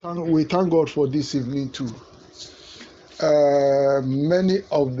We thank God for this evening too. Many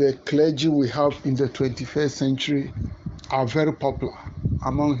of the clergy we have in the 21st century are very popular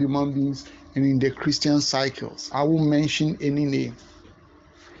among human beings and in the Christian cycles. I won't mention any name,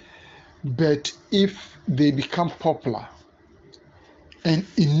 but if they become popular and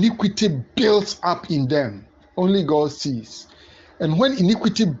iniquity builds up in them, only God sees. And when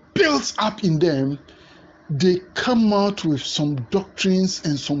iniquity builds up in them, they come out with some doctrines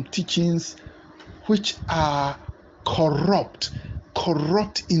and some teachings which are corrupt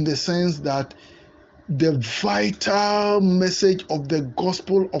in the sense that the vital message of the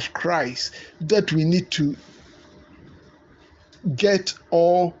gospel of Christ that we need to get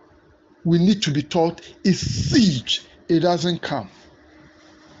or we need to be taught is siege. It doesn't come.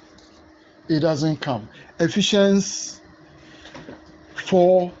 Ephesians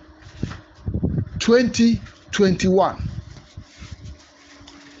 4:20-21.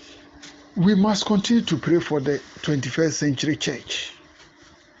 We must continue to pray for the 21st century church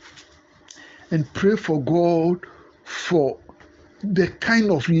and pray for God for the kind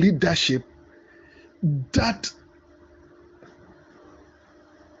of leadership that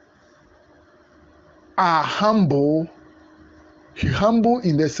are humble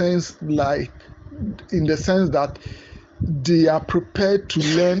in the sense that they are prepared to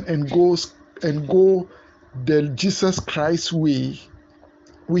learn and go the Jesus Christ way.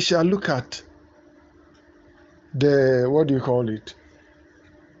 We shall look at the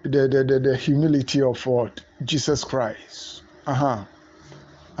the humility of what Jesus Christ.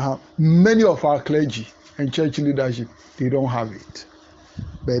 Many of our clergy and church leadership, they don't have it,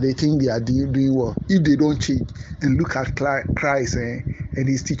 but they think they are doing well. If they don't change and look at Christ and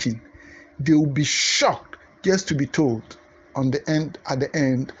his teaching, they will be shocked just to be told at the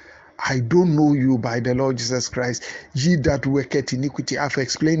end, I don't know you by the Lord Jesus Christ. Ye that worketh iniquity, I've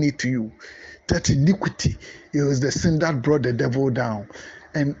explained it to you. That iniquity, it was the sin that brought the devil down.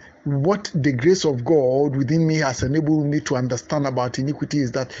 And what the grace of God within me has enabled me to understand about iniquity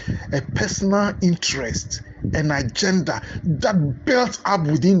is that a personal interest, an agenda that built up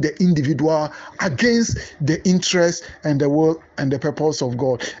within the individual against the interest and the will and the purpose of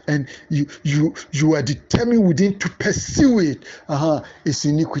God, and you are determined within to pursue it. It's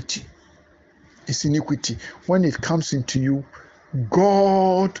iniquity. It's iniquity. When it comes into you,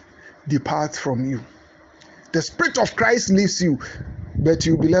 God departs from you. The Spirit of Christ leaves you, but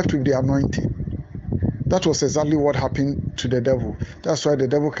you'll be left with the anointing. That was exactly what happened to the devil. That's why the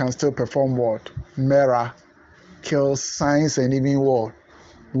devil can still perform what? Miracles, signs, and even what?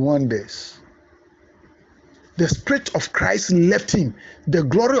 Wonders. The Spirit of Christ left him. The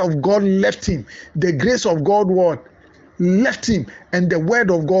glory of God left him. The grace of God what? Left him. And the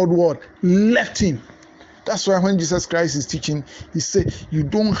word of God what? Left him. That's why when Jesus Christ is teaching, he said, you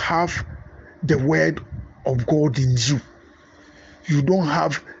don't have the word of God in you. You don't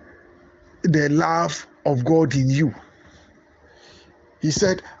have the love of God in you. He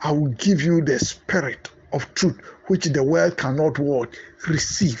said, I will give you the spirit of truth, which the world cannot what?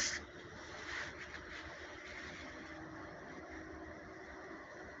 Receive.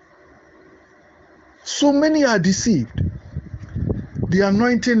 So many are deceived. The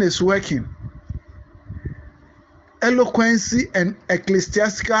anointing is working. Eloquency and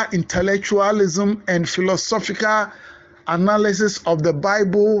ecclesiastical intellectualism and philosophical analysis of the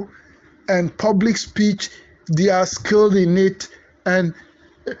Bible and public speech, they are skilled in it, and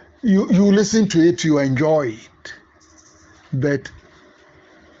you listen to it, you enjoy it. But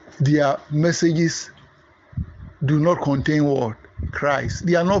their messages do not contain what? Christ.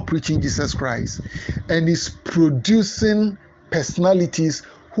 They are not preaching Jesus Christ. And it's producing personalities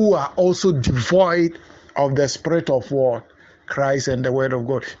who are also devoid of the spirit of what? Christ and the word of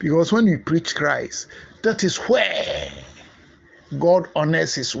God. Because when we preach Christ, that is where God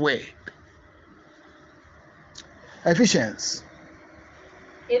honors his word. Ephesians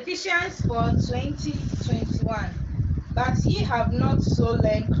 4:20-21. But ye have not so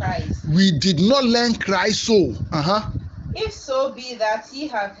learned Christ. We did not learn Christ so. If so be that ye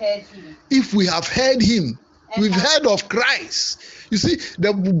have heard him. If we have heard him, we've heard of Christ. You see,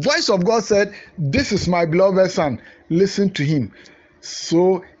 the voice of God said, this is my beloved son, listen to him.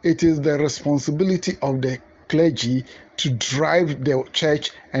 So it is the responsibility of the clergy to drive the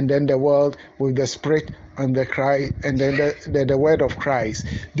church and then the world with the spirit and the cry and then the word of Christ.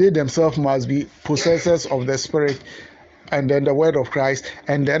 They themselves must be possessors of the spirit and then the word of Christ,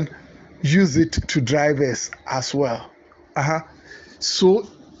 and then use it to drive us as well. So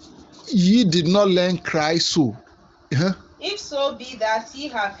ye did not learn Christ so. If so be that ye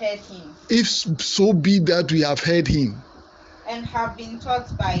have heard him. If so be that we have heard him. and have been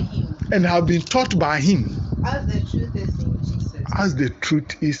taught by him, And have been taught by him, as the truth is in Jesus. as the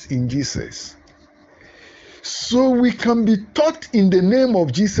truth is in Jesus. So we can be taught in the name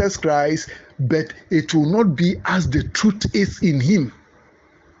of Jesus Christ, but it will not be as the truth is in him.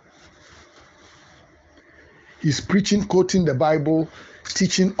 He's preaching, quoting the Bible,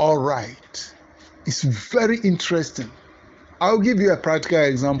 teaching all right. It's very interesting. I'll give you a practical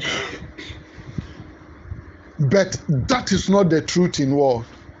example. But that is not the truth in what?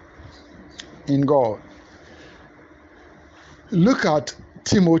 In God. Look at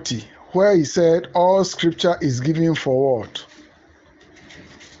Timothy, where he said all scripture is given for what?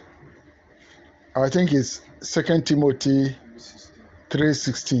 I think it's 2 Timothy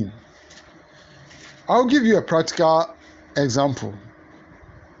 3:16. I'll give you a practical example.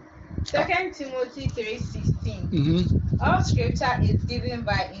 2 Timothy 3:16. All scripture is given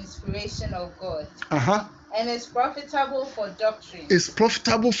by inspiration of God. And is profitable for doctrine. It's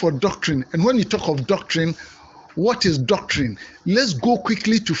profitable for doctrine. And when you talk of doctrine, what is doctrine? Let's go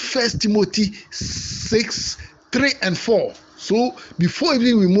quickly to 1 Timothy 6:3 and 4. So before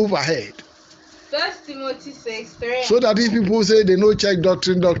even we move ahead. 1 Timothy 6:3. So that if people say they know check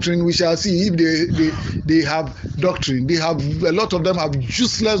doctrine, we shall see if they have doctrine. They have, a lot of them have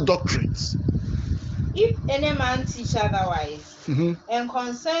useless doctrines. If any man teach otherwise, and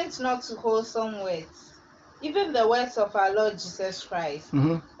consent not to wholesome words, even the words of our Lord Jesus Christ,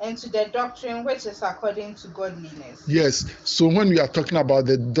 and to the doctrine which is according to godliness. Yes. So when we are talking about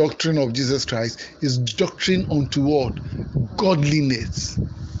the doctrine of Jesus Christ, is doctrine unto what? Godliness.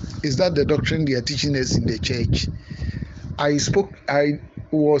 Is that the doctrine they are teaching us in the church? I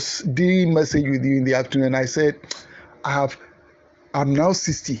was doing message with you in the afternoon. I said, I'm now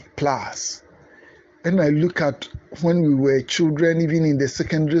 60 plus. And I look at when we were children, even in the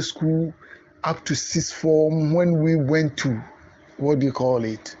secondary school, up to sixth form, when we went to, what do you call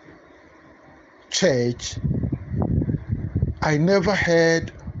it, church, I never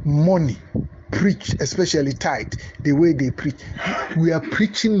heard money preach, especially tithe, the way they preach. We are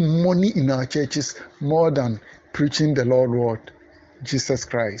preaching money in our churches more than preaching the Lord Jesus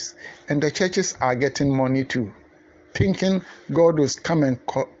Christ. And the churches are getting money too, thinking God will come and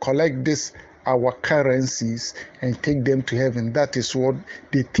collect this, our currencies, and take them to heaven. That is what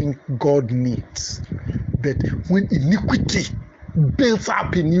they think God needs. But when iniquity builds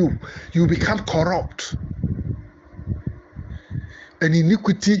up in you, you become corrupt. And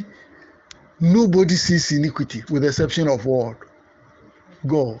iniquity, nobody sees iniquity with the exception of what?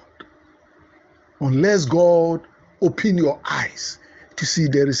 God. Unless God open your eyes to see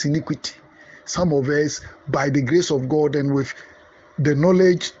there is iniquity. Some of us, by the grace of God and with the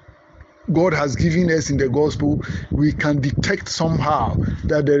knowledge God has given us in the gospel, we can detect somehow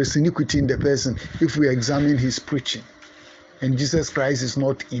that there is iniquity in the person if we examine his preaching. And Jesus Christ is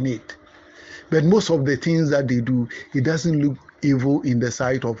not in it. But most of the things that they do, it doesn't look evil in the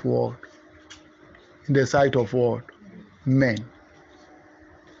sight of what? In the sight of what? Men.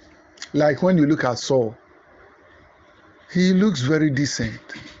 Like when you look at Saul, he looks very decent.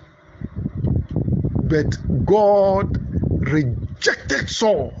 But God rejected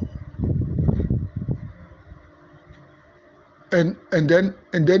Saul. And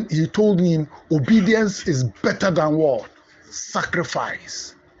then he told him obedience is better than what?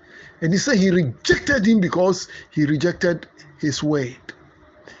 Sacrifice. And he said he rejected him because he rejected his word.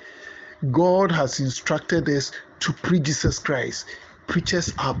 God has instructed us to preach Jesus Christ.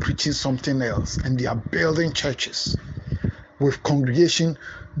 Preachers are preaching something else, and they are building churches with congregation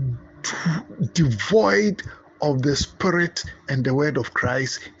devoid of the Spirit and the word of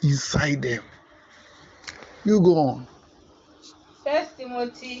Christ inside them. You go on. 1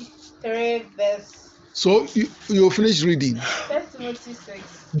 Timothy 3 verse. So you finish reading. 1 Timothy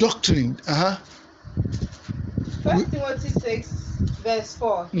 6. Doctrine. 1 Timothy 6 verse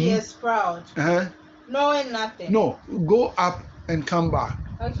 4. He is proud, knowing nothing. No, go up and come back.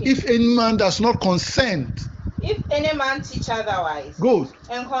 Okay. If any man does not consent. If any man teach otherwise. Good.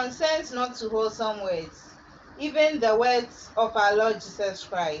 And consent not to wholesome words, even the words of our Lord Jesus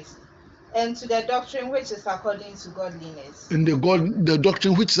Christ, and to the doctrine which is according to godliness. And the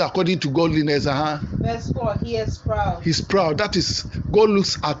doctrine which is according to godliness. Verse 4, he is proud. He's proud. That is, God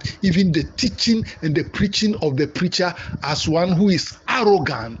looks at even the teaching and the preaching of the preacher as one who is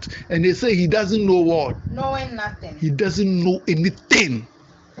arrogant. And they say he doesn't know what? Knowing nothing. He doesn't know anything.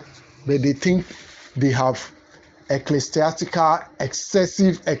 But they think they have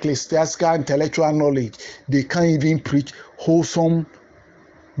excessive ecclesiastical intellectual knowledge. They can't even preach wholesome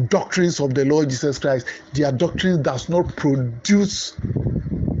doctrines of the Lord Jesus Christ. Their doctrine does not produce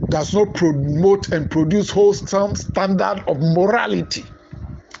does not promote and produce wholesome standard of morality.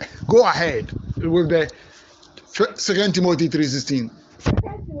 Go ahead with the 2 Timothy 3:16. 2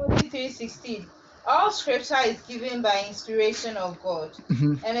 Timothy 3:16. All scripture is given by inspiration of God,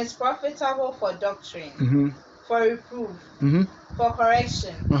 and is profitable for doctrine, for reproof, for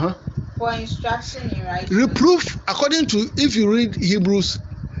correction, for instruction in righteousness. Reproof, according to, if you read Hebrews,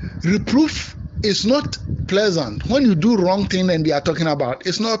 reproof is not pleasant. When you do wrong thing and they are talking about,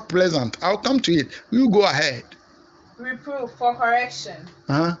 it's not pleasant. I'll come to it. You go ahead. Reproof, for correction,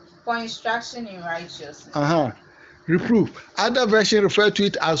 for instruction in righteousness. Reproof. Other version refer to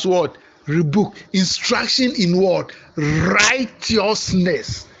it as what? Rebuke. Instruction in what?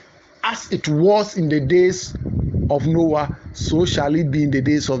 Righteousness. As it was in the days of Noah, so shall it be in the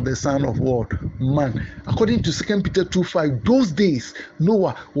days of the Son of what? Man. According to 2 Peter 2:5, those days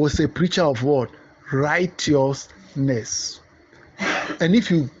Noah was a preacher of what? Righteousness. And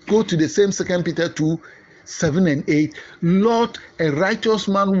if you go to the same 2 Peter 2:7 and 8, Lot, a righteous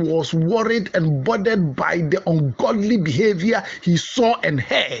man, was worried and bothered by the ungodly behavior he saw and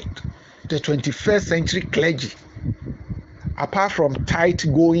heard. The 21st century clergy, apart from tithe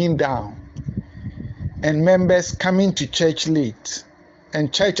going down and members coming to church late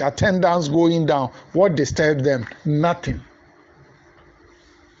and church attendance going down, what disturbed them? Nothing.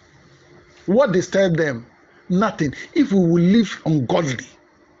 What disturbed them? Nothing. If we will live ungodly,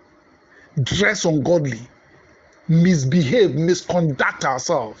 dress ungodly, misbehave, misconduct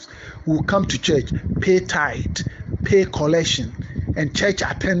ourselves, we'll come to church, pay tithe, pay collection, and church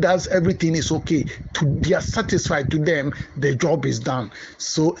attendance, everything is okay. They are satisfied. To them, the job is done.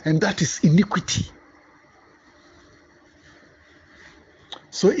 So, and that is iniquity.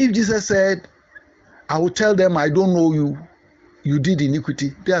 So if Jesus said, I will tell them I don't know you, you did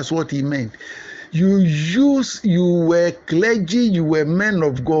iniquity, that's what he meant. You were clergy, you were men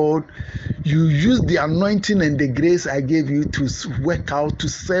of God, you used the anointing and the grace I gave you to work out, to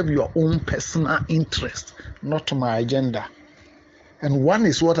serve your own personal interest, not my agenda. And one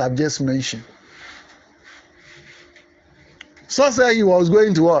is what I've just mentioned. So said he was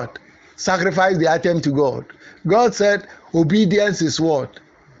going to what? Sacrifice the item to God. God said obedience is what?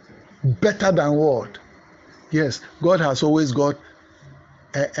 Better than what? Yes, God has always got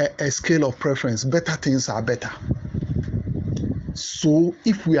a scale of preference. Better things are better. So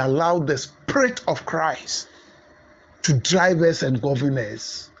if we allow the Spirit of Christ to drive us and govern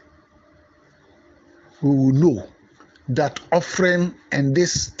us, we will know that offering and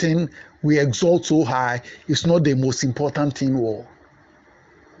this thing we exalt so high is not the most important thing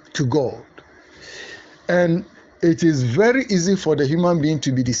to God. And it is very easy for the human being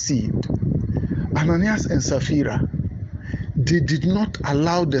to be deceived. Ananias and Sapphira, they did not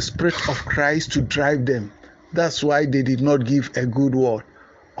allow the Spirit of Christ to drive them. That's why they did not give a good word,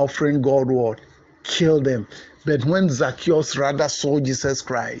 offering God word, kill them. But when Zacchaeus rather saw Jesus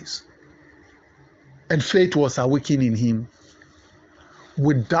Christ, and faith was awakened in him,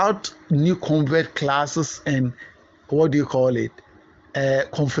 without new convert classes and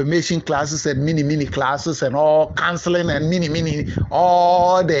confirmation classes and mini classes and all counseling and mini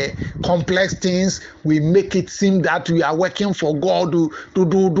all the complex things, we make it seem that we are working for God to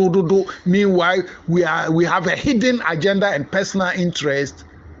do. Meanwhile, we have a hidden agenda and personal interest.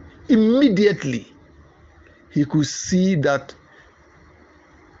 Immediately, he could see that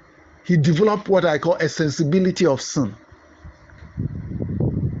he developed what I call a sensibility of sin.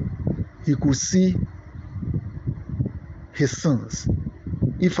 He could see his sins.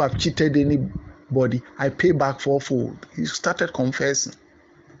 If I've cheated anybody, I pay back fourfold. He started confessing.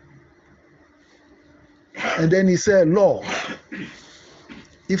 And then he said, Lord,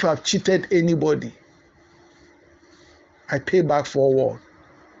 if I've cheated anybody, I pay back fourfold.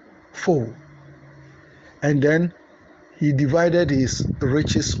 And then he divided his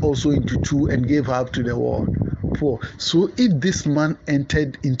riches also into two and gave half to the poor. So if this man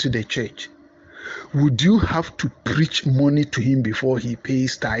entered into the church, would you have to preach money to him before he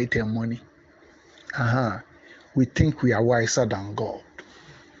pays tithe and money? We think we are wiser than God.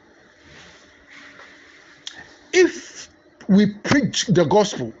 If we preach the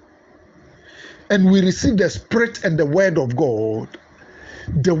gospel and we receive the Spirit and the word of God,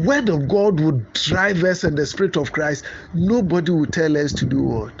 the word of God will drive us, and the Spirit of Christ, nobody will tell us to do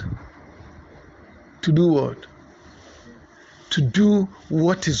what? To do what? To do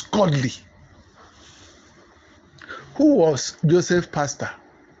what is godly. Who was Joseph's pastor?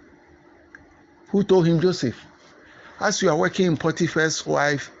 Who told him, Joseph, as you are working in Potiphar's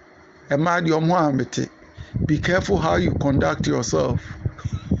wife, be careful how you conduct yourself.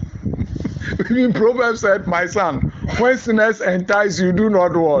 Even Proverbs said, my son, When sinners entice you, do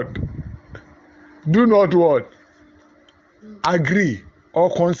not what? Do not what? Agree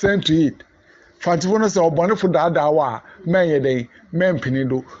or consent to it. Fantifono say obonefo dada wa men yeden men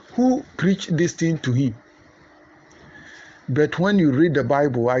pinido. Who preached this thing to him? But when you read the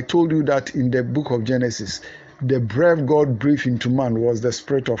Bible, I told you that in the book of Genesis, the breath God breathed into man was the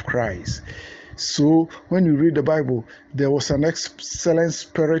Spirit of Christ. So when you read the Bible, there was an excellent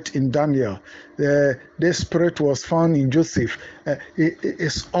spirit in Daniel. This spirit was found in Joseph.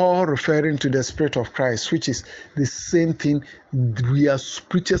 It's all referring to the Spirit of Christ, which is the same thing. We as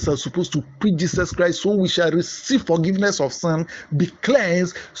preachers are supposed to preach Jesus Christ, so we shall receive forgiveness of sin, be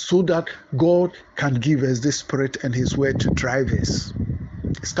cleansed, so that God can give us the Spirit and His word to drive us.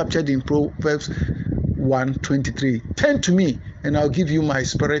 It's captured in Proverbs 1:23. Turn to me and I'll give you my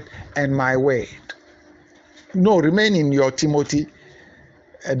spirit and my word. No, remain in your Timothy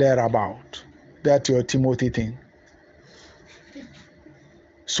thereabout. That's your Timothy thing.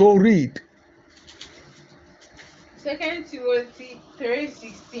 So read. 2 Timothy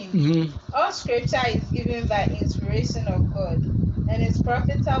 3:16. All scripture is given by inspiration of God and is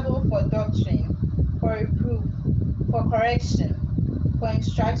profitable for doctrine, for reproof, for correction, for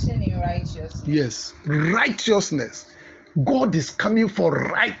instruction in righteousness. Yes, righteousness. God is coming for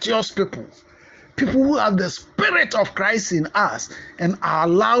righteous people. People who have the Spirit of Christ in us and are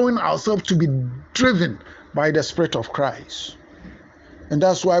allowing ourselves to be driven by the Spirit of Christ. And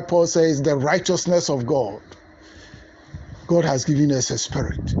that's why Paul says the righteousness of God. God has given us a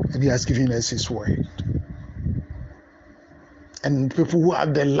spirit and He has given us His word. And people who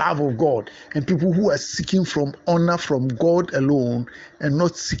have the love of God and people who are seeking from honor from God alone and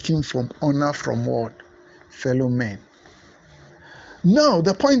not seeking from honor from what? Fellow men. Now,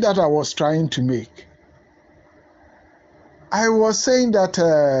 the point that I was trying to make, I was saying that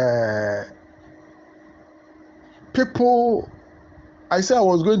people, I said I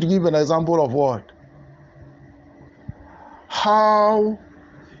was going to give an example of what? How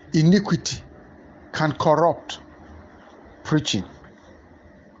iniquity can corrupt preaching.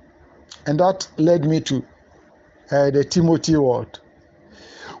 And that led me to the Timothy word.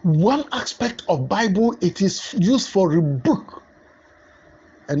 One aspect of Bible, it is used for rebuke.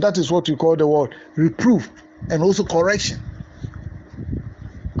 And that is what we call the word reproof and also correction.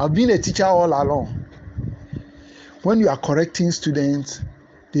 I've been a teacher all along. When you are correcting students,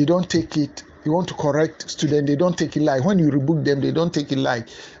 they don't take it. You want to correct students, they don't take it light. When you rebuke them, they don't take it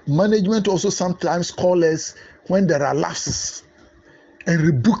light. Management also sometimes call us when there are lapses and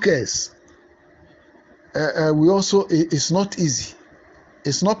rebuke us. We also, it's not easy.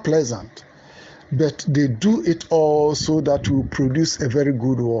 It's not pleasant. But they do it all so that we produce a very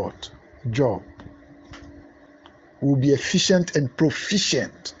good job. We'll be efficient and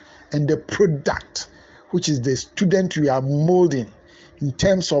proficient. And the product, which is the student we are molding in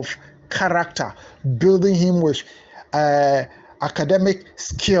terms of character, building him with academic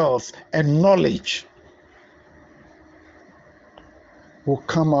skills and knowledge, will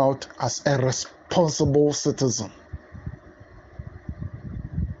come out as a responsible citizen.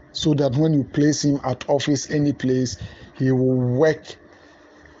 So that when you place him at office, any place, he will work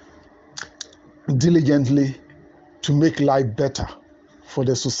diligently to make life better for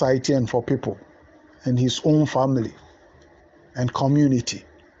the society and for people and his own family and community.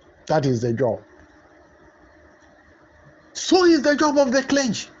 That is the job. So is the job of the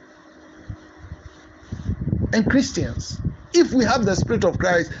clergy and Christians. If we have the Spirit of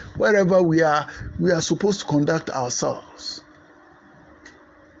Christ, wherever we are supposed to conduct ourselves.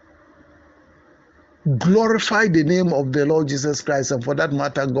 Glorify the name of the Lord Jesus Christ and for that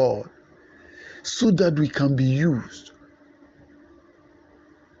matter God, so that we can be used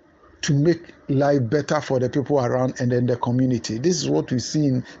to make life better for the people around and then the community. This is what we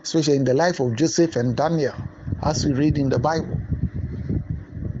see, especially in the life of Joseph and Daniel, as we read in the Bible.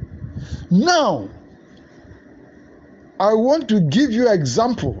 Now, I want to give you an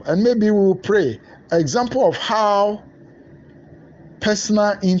example, and maybe we will pray, an example of how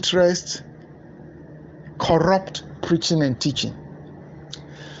personal interest corrupt preaching and teaching.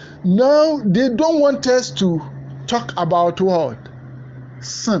 Now, they don't want us to talk about what?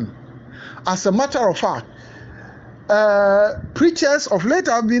 Sin. As a matter of fact, preachers of late,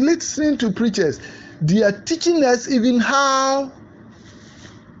 I've been listening to preachers, they are teaching us even how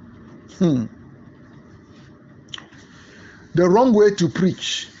the wrong way to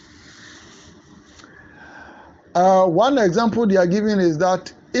preach. One example they are giving is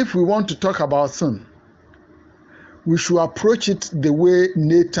that if we want to talk about sin, we should approach it the way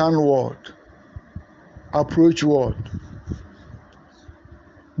Nathan would approach what?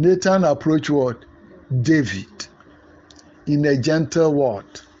 Nathan approached what? David. in a gentle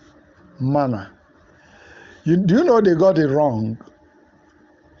word, manner. Do you know they got it wrong?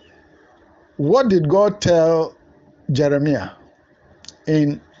 What did God tell Jeremiah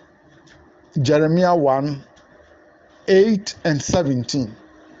in Jeremiah 1:8 and 17,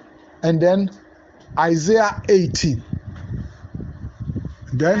 and then Isaiah 18?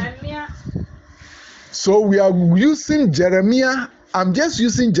 Then, so we are using Jeremiah. I'm just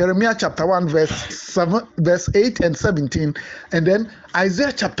using Jeremiah chapter 1 verse 8 and 17, and then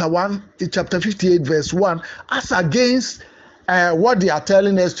Isaiah chapter 58 verse 1 as against what they are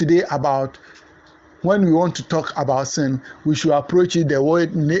telling us today about when we want to talk about sin, we should approach it the way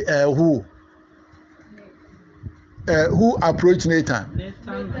who approached Nathan?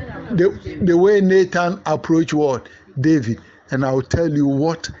 The way Nathan approached what? David. And I'll tell you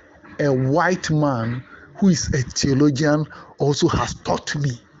what a white man who is a theologian also has taught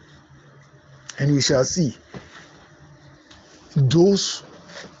me. And we shall see. Those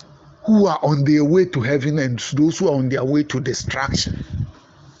who are on their way to heaven and those who are on their way to destruction.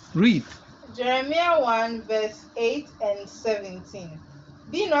 Read. Jeremiah 1 verse 8 and 17.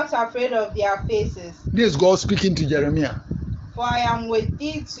 Be not afraid of their faces. This is God speaking to Jeremiah. For I am with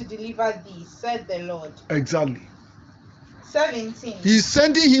thee to deliver thee, said the Lord. Exactly. 17. He's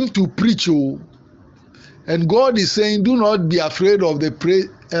sending him to preach, and God is saying, do not be afraid of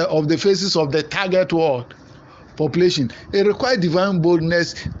the faces of the target world population. It requires divine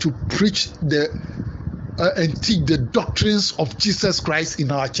boldness to preach and teach the doctrines of Jesus Christ in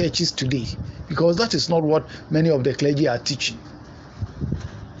our churches today, because that is not what many of the clergy are teaching.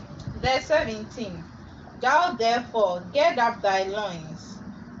 Verse 17. Thou therefore gird up thy loins,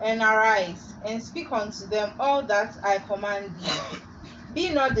 and arise, and speak unto them all that I command thee. Be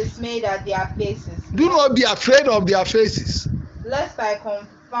not dismayed at their faces. Do not be afraid of their faces, lest I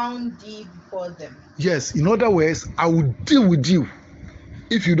confound thee before them. Yes, in other words, I will deal with you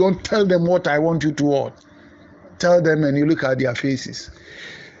if you don't tell them what I want you to tell them, and you look at their faces.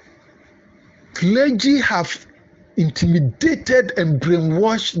 Clergy have intimidated and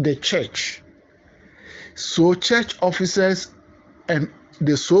brainwashed the church. So church officers and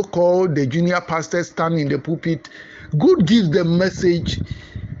the so-called the junior pastors stand in the pulpit. God gives the message.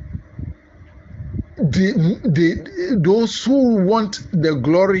 Those who want the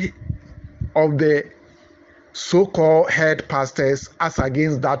glory of the so-called head pastors as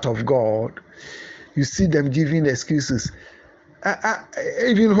against that of God, you see them giving excuses.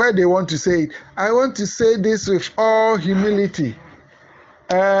 Even where they want to say it, I want to say this with all humility.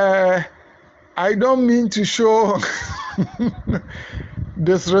 I don't mean to show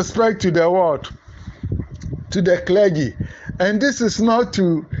disrespect to the word, to the clergy. And this is not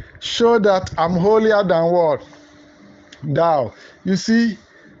to show that I'm holier than what? Thou. You see,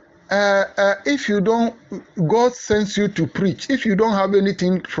 if you don't, God sends you to preach. If you don't have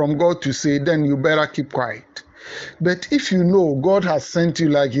anything from God to say, then you better keep quiet. But if you know God has sent you,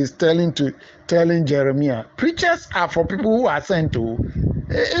 like he's telling Jeremiah, preachers are for people who are sent to.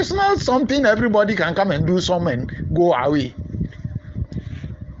 It's not something everybody can come and do some and go away.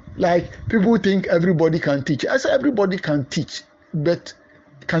 Like people think everybody can teach. I say everybody can teach, but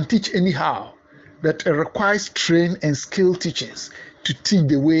can teach anyhow. But it requires trained and skilled teachers to teach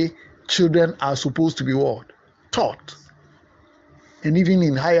the way children are supposed to be taught. And even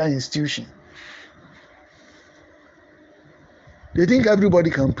in higher institutions. They think everybody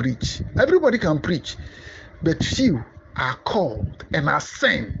can preach. Everybody can preach. But few are called and are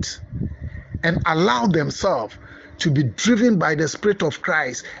sent and allow themselves to be driven by the Spirit of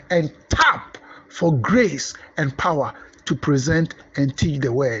Christ and tap for grace and power to present and teach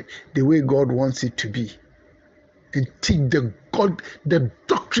the word the way God wants it to be. And teach the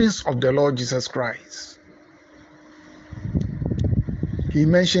doctrines of the Lord Jesus Christ. He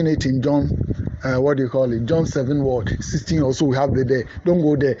mentioned it in John, John 7:16 also we have it there. Don't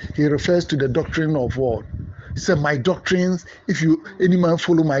go there. He refers to the doctrine of what? He said, my doctrines, if any man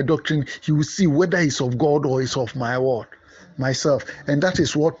follow my doctrine, he will see whether it's of God or it's of my word, myself. And that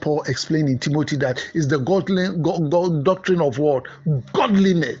is what Paul explained in Timothy, that is the God doctrine of what?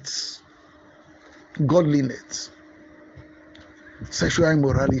 Godliness. Godliness. Sexual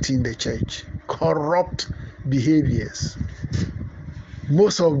immorality in the church. Corrupt behaviors.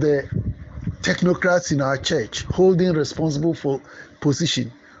 Most of the technocrats in our church holding responsible for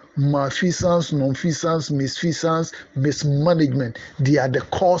position, malfeasance, nonfeasance, misfeasance, mismanagement, they are the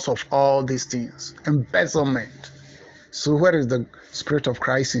cause of all these things. Embezzlement. So where is the Spirit of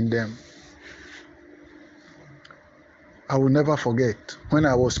Christ in them? I will never forget when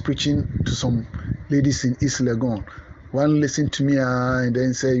I was preaching to some ladies in East Legon. One listened to me and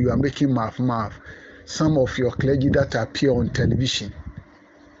then said, you are making math. some of your clergy that appear on television.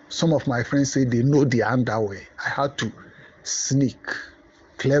 Some of my friends say they know the underwear. I had to sneak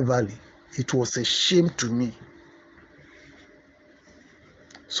cleverly. It was a shame to me.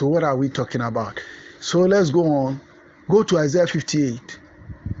 So what are we talking about? So let's go on. Go to Isaiah 58.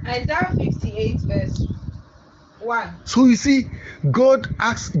 Isaiah 58 verse 1. So you see, God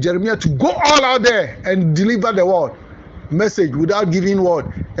asked Jeremiah to go all out there and deliver the word, message, without giving what?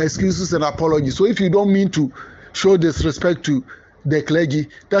 Excuses and apologies. So if you don't mean to show disrespect to the clergy,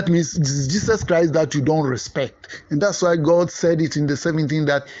 that means Jesus Christ that you don't respect. And that's why God said it in the 17th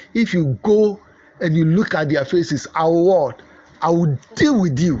that if you go and you look at their faces, I will deal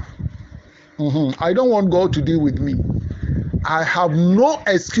with you. I don't want God to deal with me. I have no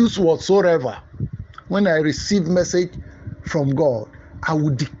excuse whatsoever. When I receive message from God, I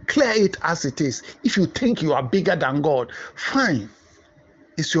will declare it as it is. If you think you are bigger than God, fine.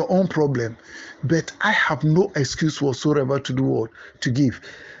 It's your own problem. But I have no excuse whatsoever to do what? To give.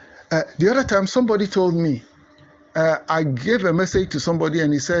 The other time, somebody told me, I gave a message to somebody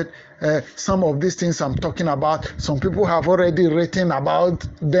and he said, some of these things I'm talking about, some people have already written about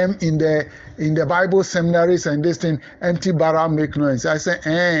them in the Bible seminaries and this thing, empty barrel make noise. I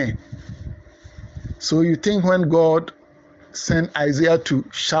said, So you think when God sent Isaiah to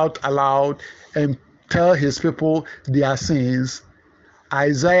shout aloud and tell his people their sins,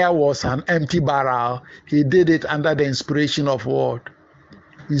 Isaiah was an empty barrel? He did it under the inspiration of what?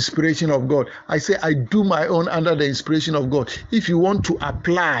 Inspiration of God. I say I do my own under the inspiration of God. If you want to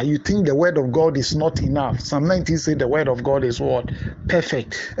apply, you think the word of God is not enough. Psalm 19 said the word of God is what?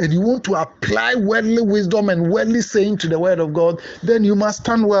 Perfect. And you want to apply worldly wisdom and worldly saying to the word of God, then you must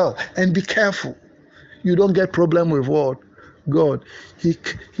stand well and be careful. You don't get problem with what? God. He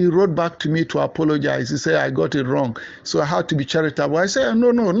wrote back to me to apologize. He said I got it wrong. So I had to be charitable. I said,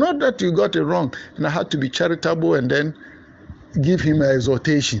 no, not that you got it wrong. And I had to be charitable and then give him an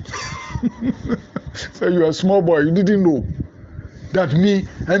exhortation. So you're a small boy, you didn't know that me,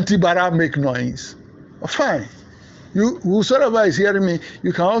 empty barrel make noise. Fine. Whosoever is hearing me,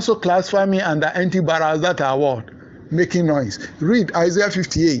 you can also classify me under empty barrels that are what? Making noise. Read Isaiah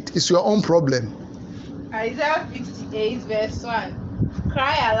 58. It's your own problem. Isaiah 58 verse 1.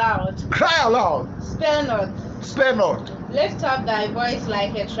 Cry aloud. Cry aloud. Spare not. Spare not. Lift up thy voice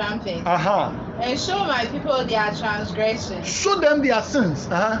like a trumpet. And show my people their transgressions. Show them their sins.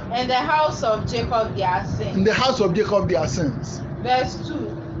 And the house of Jacob their sins. In the house of Jacob their sins. Verse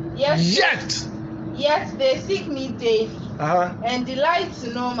 2. Yet they seek me daily. And delight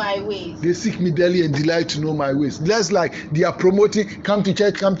to know my ways. They seek me daily and delight to know my ways. That's like they are promoting, come to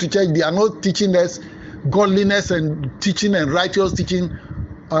church. They are not teaching us godliness and teaching and righteous teaching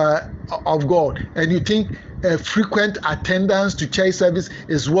of God. And you think frequent attendance to church service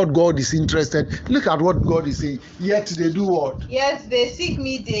is what God is interested. Look at what God is saying. Yet they do what? Yes, they seek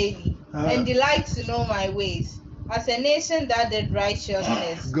me daily and delight to know my ways. As a nation that did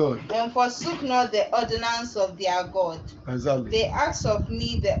righteousness, good, and forsook not the ordinance of their God. Exactly. They asked of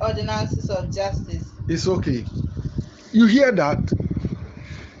me the ordinances of justice. It's okay. You hear that?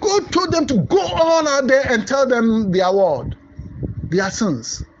 God told them to go on out there and tell them their word, their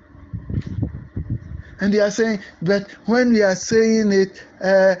sins. And they are saying, but when we are saying it,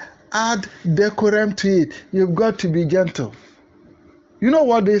 add decorum to it. You've got to be gentle. You know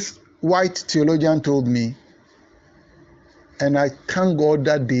what this white theologian told me? And I thank God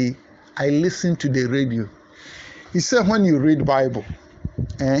that day I listened to the radio. He said when you read Bible,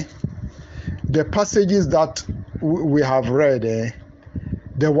 the passages that we have read,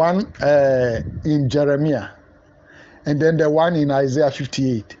 the one in Jeremiah, and then the one in Isaiah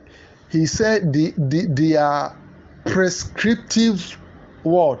 58, he said they are prescriptive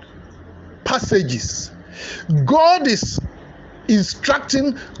word passages. God is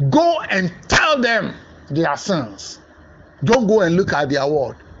instructing, go and tell them their sins. Don't go and look at their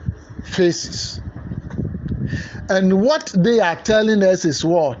word faces. And what they are telling us is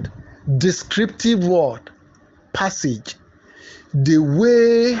what? Descriptive word passage. The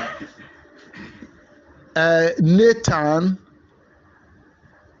way Nathan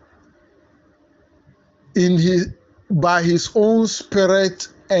by his own spirit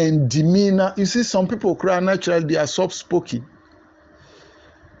and demeanor. You see, some people cry naturally, they are soft-spoken.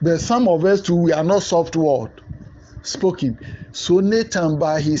 But some of us too, we are not soft-word spoken. So Nathan,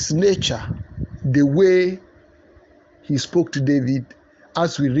 by his nature, the way he spoke to David,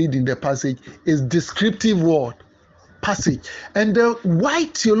 as we read in the passage, is descriptive word passage. And the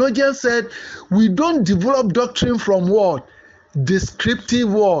white theologian said, we don't develop doctrine from word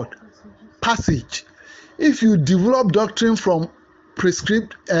descriptive word passage. If you develop doctrine from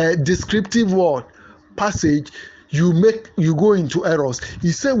descriptive word passage, you go into errors.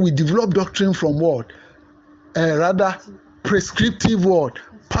 He said we develop doctrine from what? A rather prescriptive word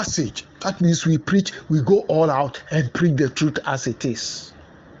passage. That means we go all out and preach the truth as it is.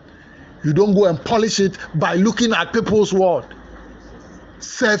 You don't go and polish it by looking at people's word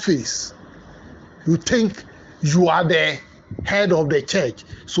surface. You think you are the head of the church.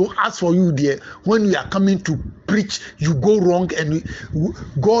 So as for you, dear, when we are coming to preach, you go wrong, and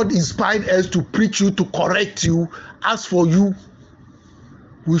God inspired us to preach you, to correct you. As for you,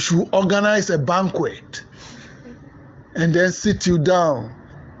 we should organize a banquet and then sit you down,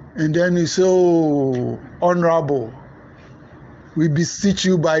 and then you say, oh, honorable, we beseech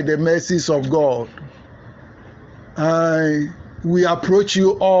you by the mercies of God. We approach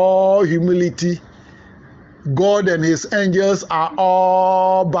you all humility. God and his angels are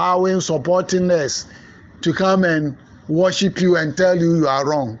all bowing, supporting us to come and worship you and tell you are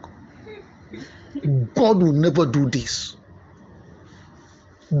wrong. God will never do this.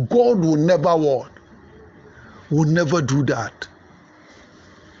 God will never what? Will never do that.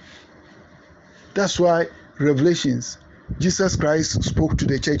 That's why Revelations, Jesus Christ spoke to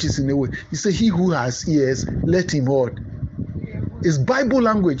the churches in a way. He said, he who has ears, let him what? It's Bible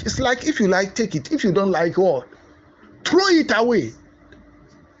language. It's like, if you like, take it. If you don't like, what? Throw it away.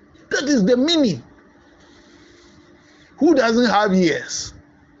 That is the meaning. Who doesn't have ears?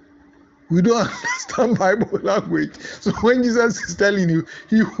 We don't understand Bible language. So when Jesus is telling you,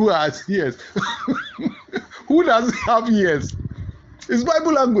 he who has ears, who doesn't have ears? It's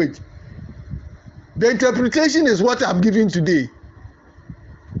Bible language. The interpretation is what I'm giving today.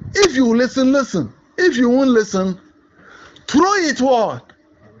 If you listen, listen. If you won't listen, throw it what?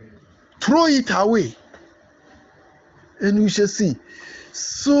 Throw it away. And we shall see.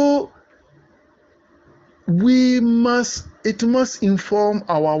 So it must inform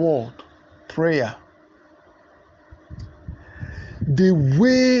our word, prayer. The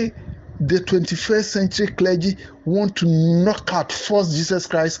way the 21st century clergy want to force Jesus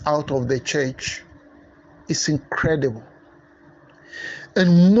Christ out of the church is incredible.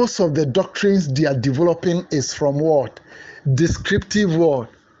 And most of the doctrines they are developing is from what? Descriptive word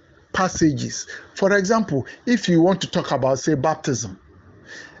passages. For example, if you want to talk about, say, baptism,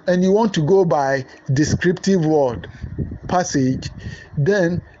 and you want to go by descriptive word passage,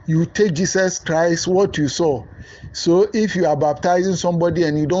 then you take Jesus Christ, what you saw. So if you are baptizing somebody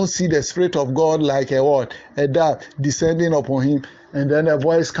and you don't see the Spirit of God like a dove descending upon him, and then a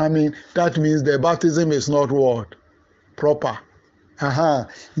voice coming, that means the baptism is not what? Proper.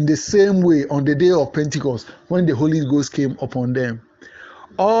 In the same way, on the day of Pentecost, when the Holy Ghost came upon them,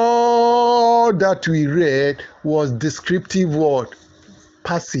 all that we read was descriptive word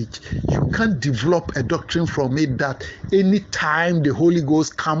passage. You can't develop a doctrine from it that anytime the Holy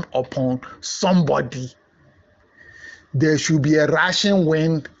Ghost come upon somebody, there should be a rushing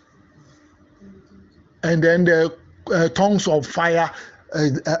wind, and then the tongues of fire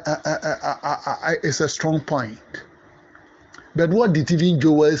is a strong point. But what did even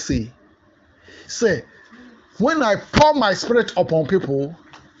Joel say? Say, when I pour my Spirit upon people,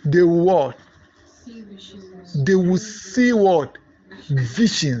 they will what? They will see what?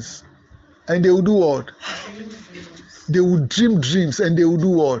 Visions. And they will do what? They will dream dreams, and they will do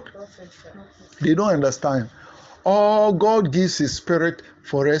what? They don't understand. Oh, God gives his Spirit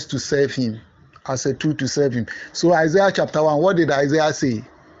for us to serve him, as a tool to serve him. So Isaiah chapter 1, what did Isaiah say?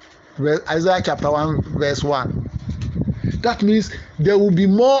 Isaiah chapter 1 verse 1. That means there will be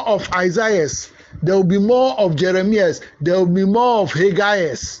more of Isaiahs, there will be more of Jeremiahs, there will be more of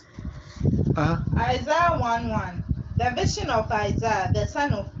Haggai's. Isaiah 1:1. The vision of Isaiah, the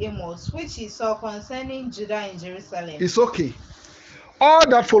son of Amos, which he saw concerning Judah and Jerusalem. It's okay. All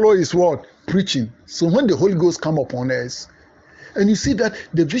that follow is what? Preaching. So when the Holy Ghost come upon us, and you see that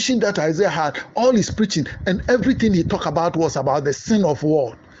the vision that Isaiah had, all his preaching and everything he talked about was about the sin of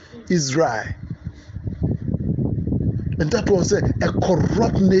what? Israel. And that was a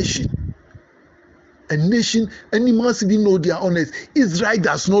corrupt nation. A nation, any must even know they are honest. Israel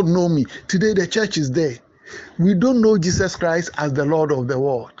does not know me. Today the church is there. We don't know Jesus Christ as the Lord of the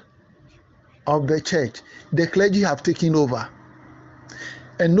world, of the church. The clergy have taken over.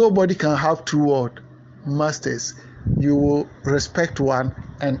 And nobody can have two word masters. You will respect one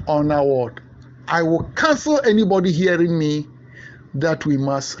and honor one. I will cancel anybody hearing me that we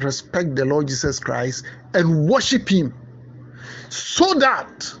must respect the Lord Jesus Christ and worship him, so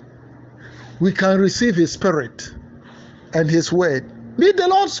that we can receive his Spirit and his word. The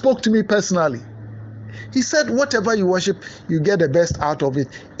Lord spoke to me personally. He said, whatever you worship, you get the best out of it.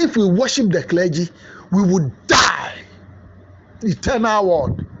 If we worship the clergy, we would die. Eternal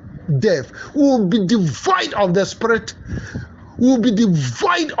word. deaf. We will be devoid of the Spirit. We will be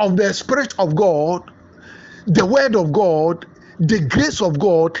devoid of the Spirit of God, the Word of God, the grace of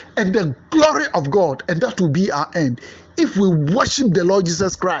God, and the glory of God. And that will be our end. If we worship the Lord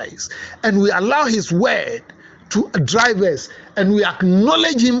Jesus Christ and we allow His Word to drive us, and we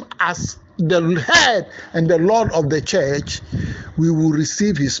acknowledge Him as the head and the Lord of the church, we will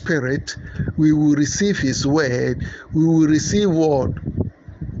receive His Spirit, we will receive His Word, we will receive what?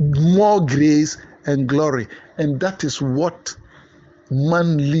 More grace and glory. And that is what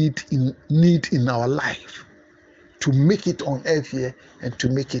man need in our life, to make it on earth here and to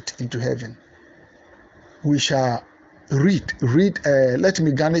make it into heaven. We shall read, let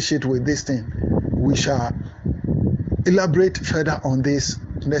me garnish it with this thing. We shall elaborate further on this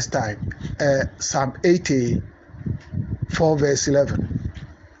next time. Psalm 84 verse 11.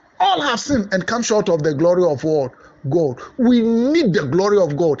 All have sinned and come short of the glory of what? God. We need the glory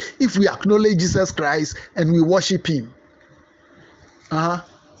of God if we acknowledge Jesus Christ and we worship Him.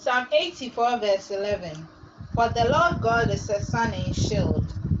 Psalm 84 verse 11. For the Lord God is a sun and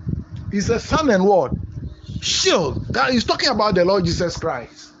shield. He's a sun and what? Shield. That is talking about the Lord Jesus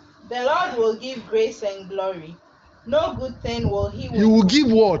Christ. The Lord will give grace and glory. No good thing will He withhold. He will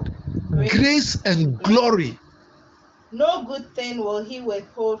give what? Grace and glory. No good thing will He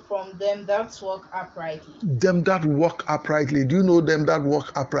withhold from them that walk uprightly. Them that walk uprightly. Do you know them that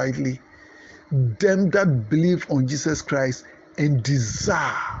walk uprightly? Them that believe on Jesus Christ and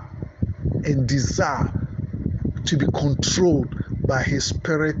desire to be controlled by His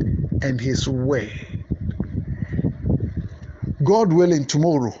Spirit and His Word. God willing,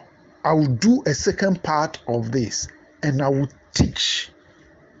 tomorrow I will do a second part of this, and I will teach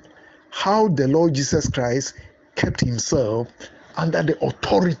how the Lord Jesus Christ kept Himself under the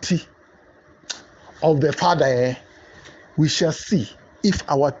authority of the Father. We shall see if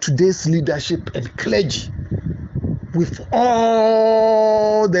our today's leadership and clergy, with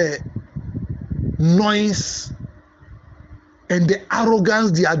all the noise and the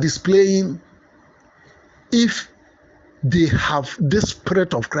arrogance they are displaying, if they have the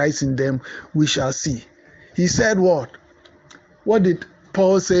Spirit of Christ in them, we shall see. He said what? What did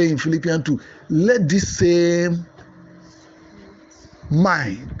Paul say in Philippians 2? Let this same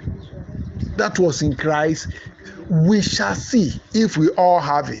mind that was in Christ, we shall see if we all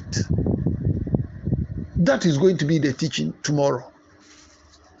have it. That is going to be the teaching tomorrow.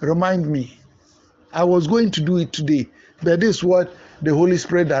 Remind me. I was going to do it today, but this is what the Holy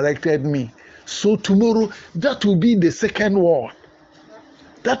Spirit directed me. So tomorrow, that will be the second word.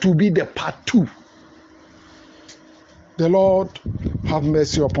 That will be the part 2. The Lord have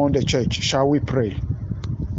mercy upon the church. Shall we pray?